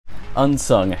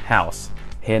Unsung House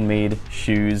handmade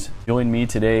shoes. Join me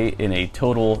today in a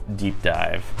total deep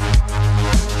dive.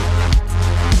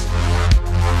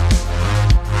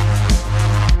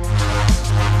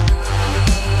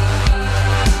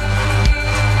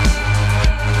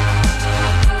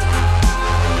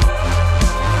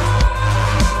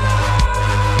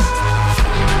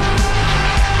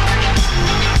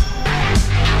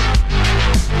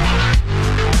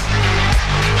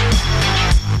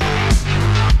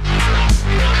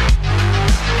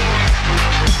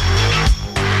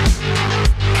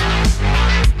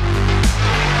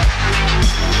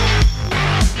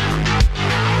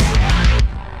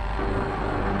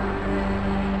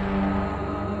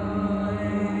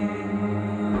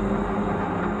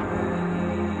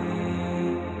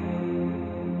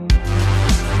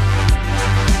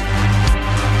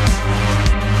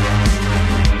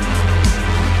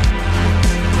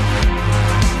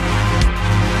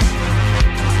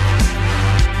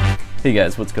 Hey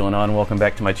guys, what's going on? Welcome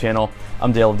back to my channel.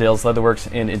 I'm Dale of Dale's Leatherworks,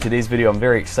 and in today's video I'm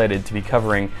very excited to be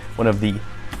covering one of the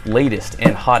latest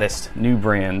and hottest new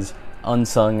brands,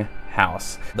 Unsung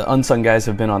House. The Unsung guys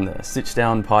have been on the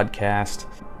Stitchdown podcast.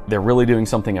 They're really doing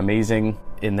something amazing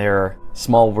in their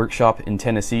small workshop in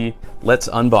Tennessee. Let's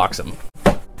unbox them.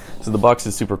 So the box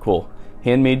is super cool.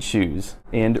 Handmade shoes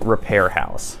and repair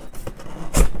house.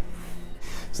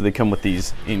 So they come with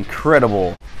these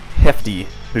incredible, hefty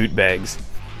boot bags.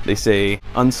 They say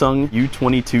Unsung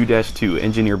U22-2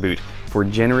 engineer boot for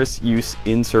generous use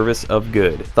in service of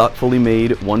good. Thoughtfully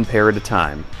made, one pair at a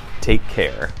time. Take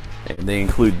care. And they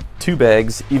include 2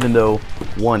 bags, even though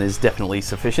one is definitely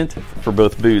sufficient for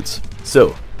both boots.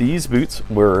 So these boots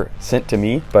were sent to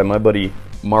me by my buddy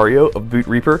Mario of Boot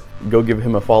Reaper. Go give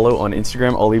him a follow on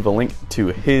Instagram. I'll leave a link to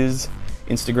his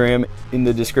Instagram in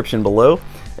the description below.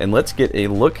 And let's get a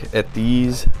look at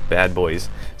these bad boys.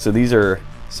 So these are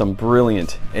some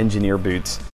brilliant engineer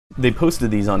boots. They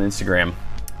posted these on Instagram.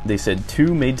 They said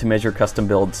 2 made-to-measure custom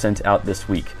builds sent out this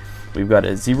week. We've got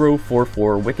a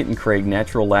 044 Wickett and Craig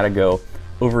natural Latigo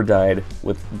over-dyed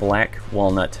with black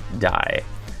walnut dye.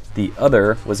 The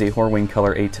other was a Horween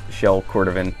Color 8 shell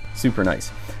cordovan. Super nice.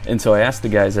 And so I asked the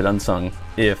guys at Unsung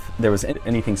if there was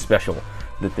anything special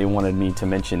that they wanted me to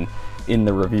mention in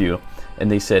the review.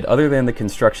 And they said, other than the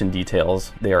construction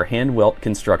details, they are hand-welt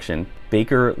construction,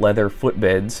 Baker leather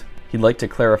footbeds. He'd like to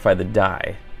clarify the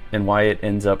dye and why it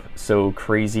ends up so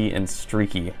crazy and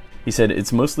streaky. He said,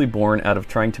 it's mostly born out of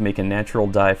trying to make a natural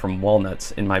dye from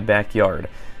walnuts in my backyard.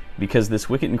 Because this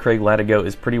Wickett and Craig Latigo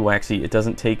is pretty waxy, it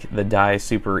doesn't take the dye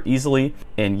super easily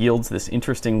and yields this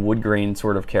interesting wood grain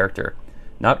sort of character.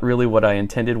 Not really what I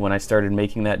intended when I started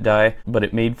making that dye, but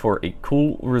it made for a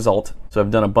cool result. So I've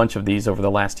done a bunch of these over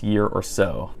the last year or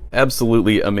so.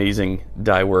 Absolutely amazing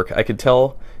dye work. I could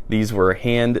tell these were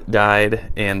hand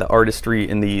dyed, and the artistry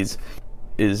in these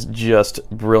is just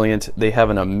brilliant. They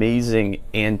have an amazing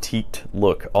antiqued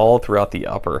look all throughout the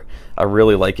upper. I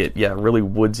really like it. Yeah, really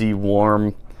woodsy,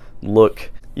 warm look.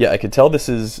 Yeah, I could tell this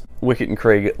is Wickett and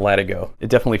Craig Latigo. It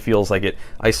definitely feels like it.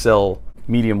 I sell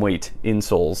medium weight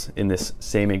insoles in this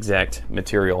same exact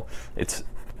material. It's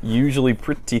usually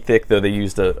pretty thick, though they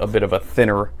used a bit of a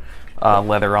thinner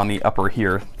leather on the upper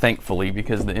here, thankfully,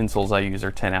 because the insoles I use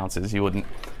are 10 ounces. You wouldn't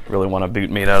really want a boot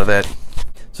made out of that.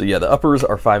 So yeah, the uppers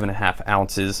are 5.5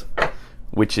 ounces,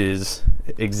 which is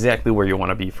exactly where you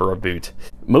want to be for a boot.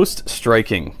 Most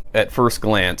striking at first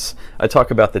glance, I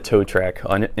talk about the toe track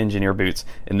on engineer boots,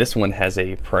 and this one has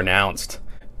a pronounced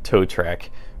toe track,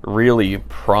 really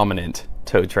prominent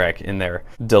toe track in there,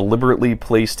 deliberately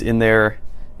placed in there,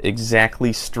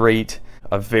 exactly straight,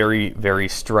 a very, very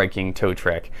striking toe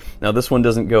track. Now this one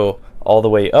doesn't go all the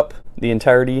way up the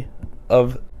entirety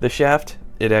of the shaft.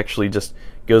 It actually just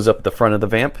goes up the front of the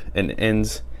vamp and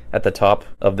ends at the top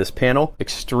of this panel.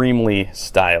 Extremely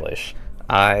stylish.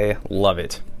 I love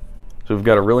it. So we've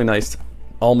got a really nice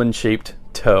almond-shaped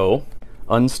toe,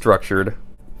 unstructured,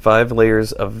 5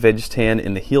 layers of veg tan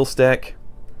in the heel stack,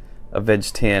 a veg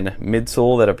tan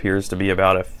midsole that appears to be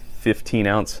about a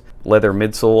 15-ounce leather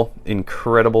midsole.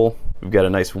 Incredible. We've got a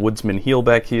nice woodsman heel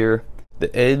back here.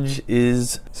 The edge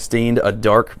is stained a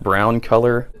dark brown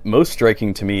color. Most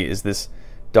striking to me is this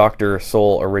Dr.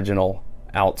 Sole original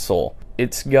outsole.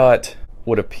 It's got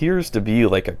what appears to be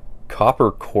like a copper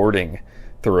cording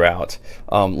throughout.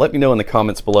 Let me know in the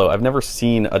comments below. I've never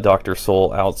seen a Dr.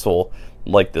 Sole outsole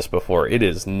like this before. It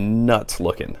is nuts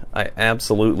looking. I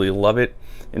absolutely love it.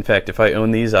 In fact, if I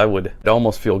own these, I would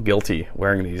almost feel guilty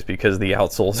wearing these because the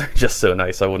outsoles are just so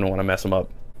nice. I wouldn't want to mess them up.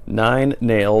 9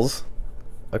 nails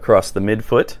across the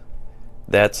midfoot.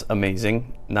 That's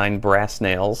amazing. 9 brass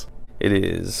nails. It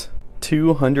is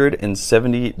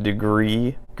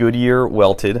 270-degree Goodyear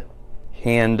welted,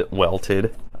 hand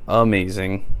welted.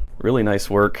 Amazing. Really nice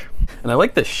work. And I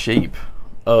like the shape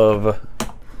of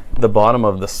the bottom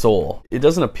of the sole. It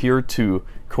doesn't appear to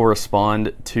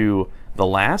correspond to the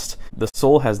last. The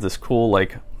sole has this cool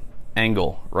like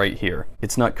angle right here.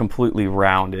 It's not completely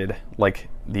rounded like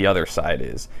the other side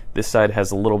is. This side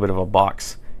has a little bit of a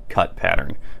box cut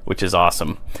pattern, which is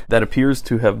awesome. That appears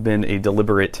to have been a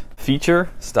deliberate feature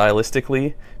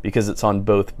stylistically because it's on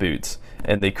both boots.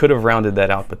 And they could have rounded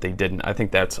that out, but they didn't. I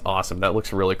think that's awesome. That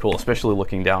looks really cool, especially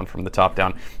looking down from the top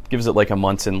down. Gives it like a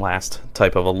Munson last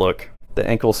type of a look. The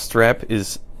ankle strap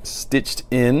is stitched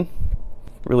in.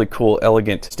 Really cool,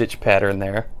 elegant stitch pattern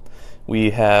there. We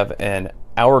have an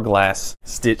hourglass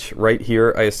stitch right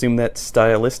here. I assume that's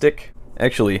stylistic.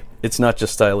 Actually, it's not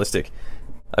just stylistic.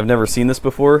 I've never seen this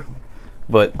before,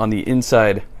 but on the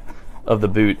inside of the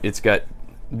boot, it's got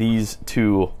these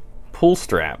two pull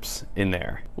straps in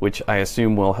there, which I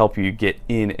assume will help you get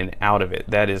in and out of it.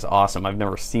 That is awesome. I've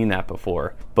never seen that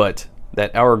before, but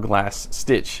that hourglass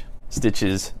stitch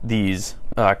stitches these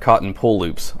cotton pull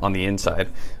loops on the inside,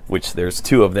 which there's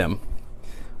two of them.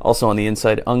 Also on the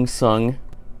inside, UNSUNG,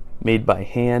 made by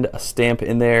hand, a stamp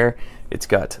in there. It's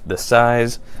got the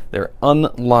size. They're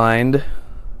unlined,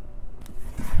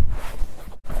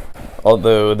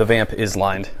 although the vamp is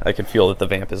lined. I can feel that the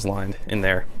vamp is lined in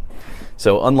there.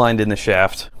 So unlined in the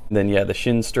shaft. Then yeah, the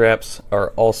shin straps are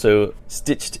also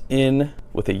stitched in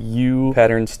with a U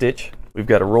pattern stitch. We've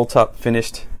got a roll top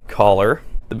finished collar.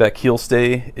 The back heel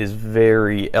stay is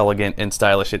very elegant and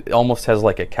stylish. It almost has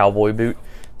like a cowboy boot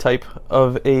type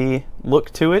of a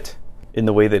look to it in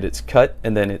the way that it's cut,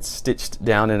 and then it's stitched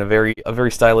down in a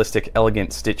very stylistic,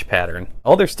 elegant stitch pattern.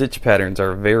 All their stitch patterns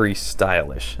are very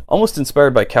stylish. Almost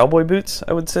inspired by cowboy boots,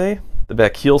 I would say. The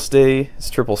back heel stay is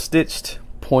triple stitched,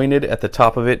 pointed at the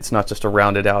top of it. It's not just a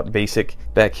rounded out basic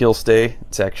back heel stay.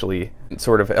 It's actually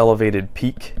sort of elevated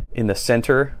peak in the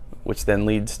center, which then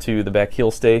leads to the back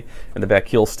heel stay, and the back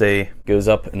heel stay goes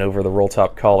up and over the roll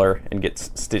top collar and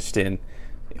gets stitched in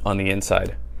on the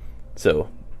inside. So,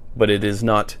 but it is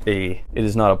not a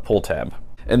pull tab.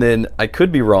 And then I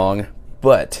could be wrong,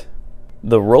 but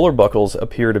the roller buckles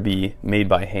appear to be made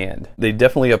by hand. They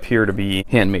definitely appear to be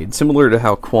handmade, similar to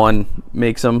how Quan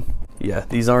makes them. Yeah,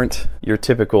 these aren't your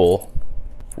typical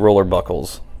roller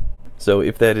buckles. So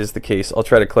if that is the case, I'll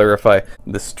try to clarify.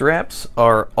 The straps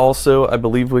are also, I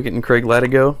believe, Wickett and Craig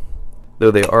Latigo,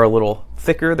 though they are a little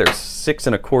thicker. They're 6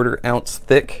 1/4 ounce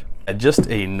thick. Just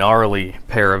a gnarly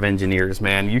pair of engineers,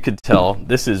 man. You could tell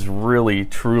this is really,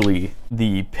 truly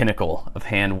the pinnacle of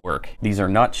handwork. These are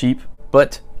not cheap,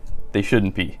 but they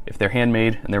shouldn't be. If they're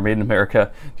handmade and they're made in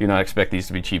America, do not expect these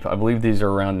to be cheap. I believe these are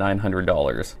around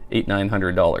 $900,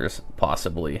 $800-900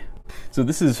 possibly. So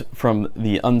this is from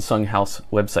the UNSUNG House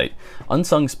website.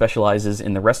 UNSUNG specializes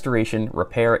in the restoration,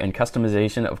 repair, and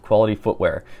customization of quality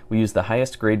footwear. We use the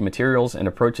highest grade materials and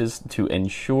approaches to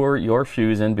ensure your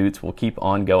shoes and boots will keep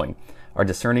on going. Our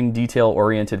discerning,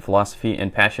 detail-oriented philosophy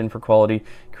and passion for quality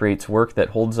creates work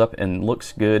that holds up and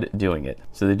looks good doing it.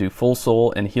 So they do full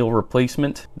sole and heel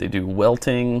replacement. They do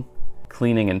welting,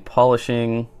 cleaning and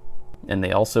polishing, and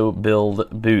they also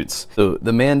build boots. So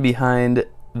the man behind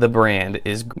the brand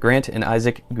is Grant and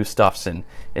Isaac Gustafson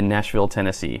in Nashville,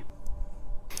 Tennessee.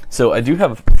 So I do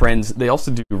have friends, they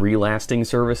also do relasting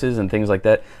services and things like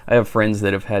that. I have friends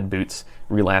that have had boots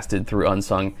relasted through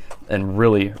UNSUNG and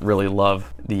really, really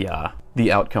love the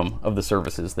outcome of the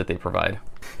services that they provide.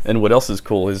 And what else is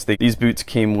cool is these boots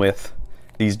came with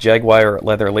these Jaguar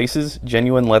leather laces,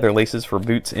 genuine leather laces for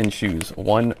boots and shoes,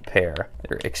 1 pair.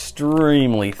 They're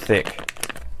extremely thick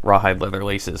rawhide leather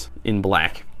laces in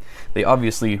black. They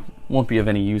obviously won't be of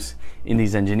any use in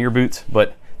these engineer boots,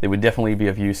 but they would definitely be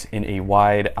of use in a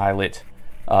wide eyelet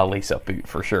lace-up boot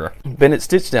for sure. Bennett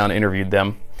Stitchdown interviewed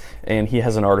them, and he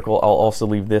has an article. I'll also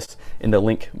leave this in the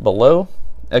link below.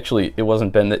 Actually, it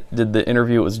wasn't Ben that did the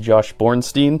interview, it was Josh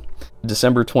Bornstein,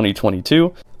 December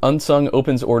 2022. UNSUNG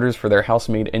opens orders for their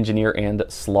house-made engineer and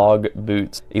slog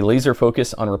boots. A laser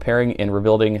focus on repairing and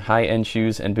rebuilding high-end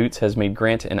shoes and boots has made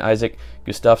Grant and Isaac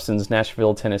Gustafson's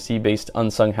Nashville, Tennessee-based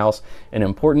UNSUNG house an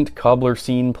important cobbler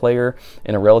scene player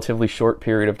in a relatively short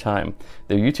period of time.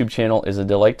 Their YouTube channel is a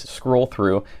delight to scroll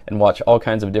through and watch all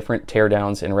kinds of different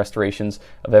teardowns and restorations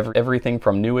of everything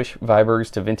from newish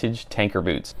Vibergs to vintage tanker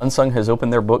boots. UNSUNG has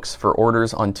opened their books for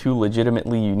orders on 2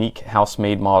 legitimately unique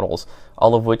house-made models,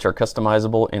 all of which are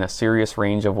customizable in a serious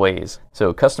range of ways.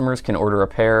 So customers can order a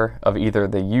pair of either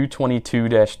the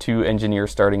U22-2 Engineer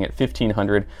starting at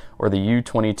 $1,500 or the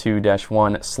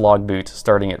U22-1 Slog boot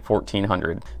starting at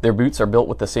 $1,400. Their boots are built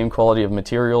with the same quality of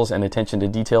materials and attention to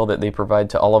detail that they provide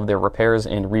to all of their repairs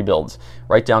and rebuilds,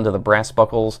 right down to the brass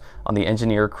buckles on the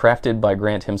Engineer, crafted by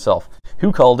Grant himself.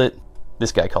 Who called it?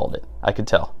 This guy called it. I could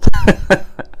tell.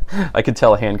 I could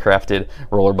tell a handcrafted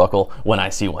roller buckle when I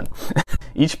see one.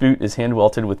 Each boot is hand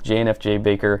welted with J&FJ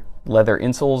Baker leather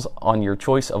insoles on your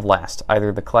choice of last,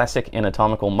 either the classic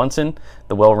anatomical Munson,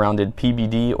 the well-rounded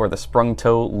PBD, or the sprung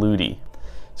toe Ludi.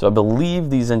 So I believe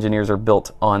these Engineers are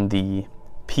built on the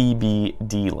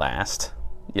PBD last.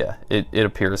 Yeah, it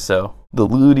appears so. The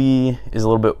Ludi is a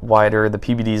little bit wider, the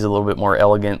PBD is a little bit more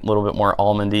elegant, a little bit more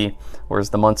almondy, whereas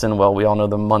the Munson, well, we all know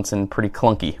the Munson pretty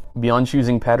clunky. Beyond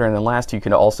choosing pattern and last, you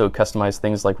can also customize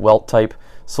things like welt type,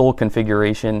 sole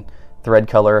configuration, thread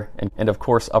color, and of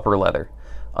course upper leather.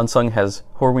 UNSUNG has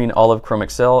Horween Olive Chrome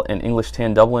Excel and English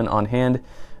Tan Dublin on hand,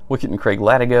 Wickett and Craig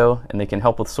Latigo, and they can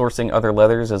help with sourcing other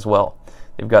leathers as well.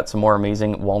 They've got some more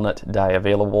amazing walnut dye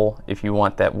available if you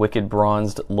want that wicked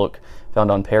bronzed look found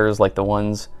on pairs like the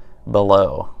ones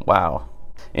below. Wow.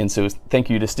 And so thank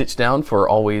you to Stitchdown for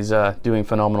always doing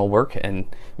phenomenal work and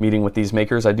meeting with these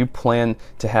makers. I do plan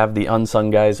to have the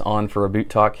UNSUNG guys on for a boot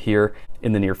talk here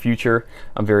in the near future.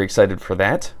 I'm very excited for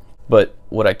that. But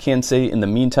what I can say in the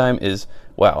meantime is,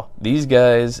 wow, these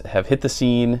guys have hit the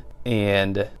scene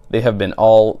and they have been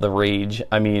all the rage.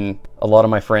 I mean, a lot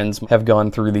of my friends have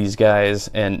gone through these guys,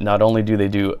 and not only do they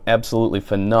do absolutely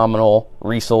phenomenal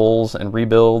resoles and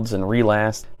rebuilds and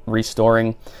relast,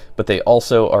 restoring, but they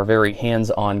also are very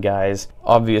hands-on guys.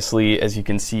 Obviously, as you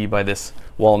can see by this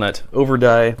walnut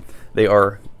overdye, they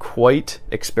are quite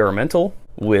experimental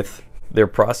with their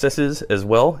processes as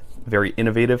well. Very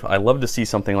innovative. I love to see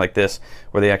something like this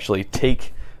where they actually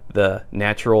take the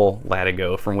natural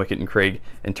Latigo from Wickett and Craig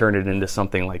and turn it into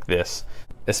something like this,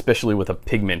 especially with a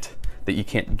pigment that you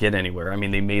can't get anywhere. I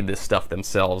mean, they made this stuff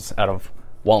themselves out of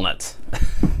walnuts.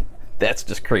 That's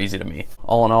just crazy to me.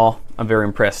 All in all, I'm very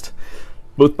impressed,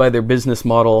 both by their business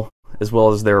model as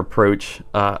well as their approach.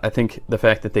 I think the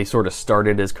fact that they sort of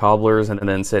started as cobblers and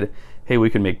then said, hey, we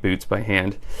can make boots by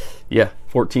hand. Yeah,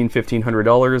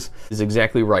 $1,500 is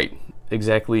exactly right.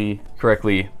 Exactly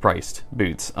correctly priced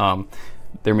boots.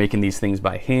 They're making these things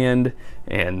by hand,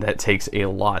 and that takes a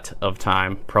lot of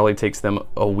time. Probably takes them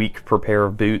a week per pair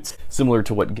of boots, similar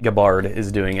to what Viberg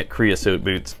is doing at Creosote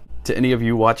Boots. To any of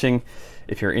you watching,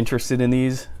 if you're interested in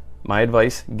these, my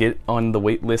advice, get on the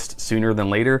wait list sooner than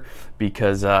later,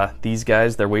 because these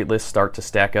guys, their wait lists start to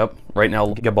stack up. Right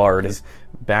now, Viberg's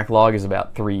backlog is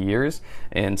about 3 years,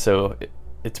 and so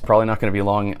it's probably not going to be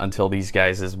long until these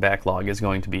guys' backlog is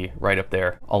going to be right up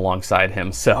there alongside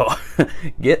him. So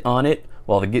get on it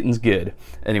while the getting's good.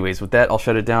 Anyways, with that, I'll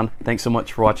shut it down. Thanks so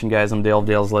much for watching, guys. I'm Dale of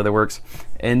Dale's Leatherworks.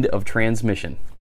 End of transmission.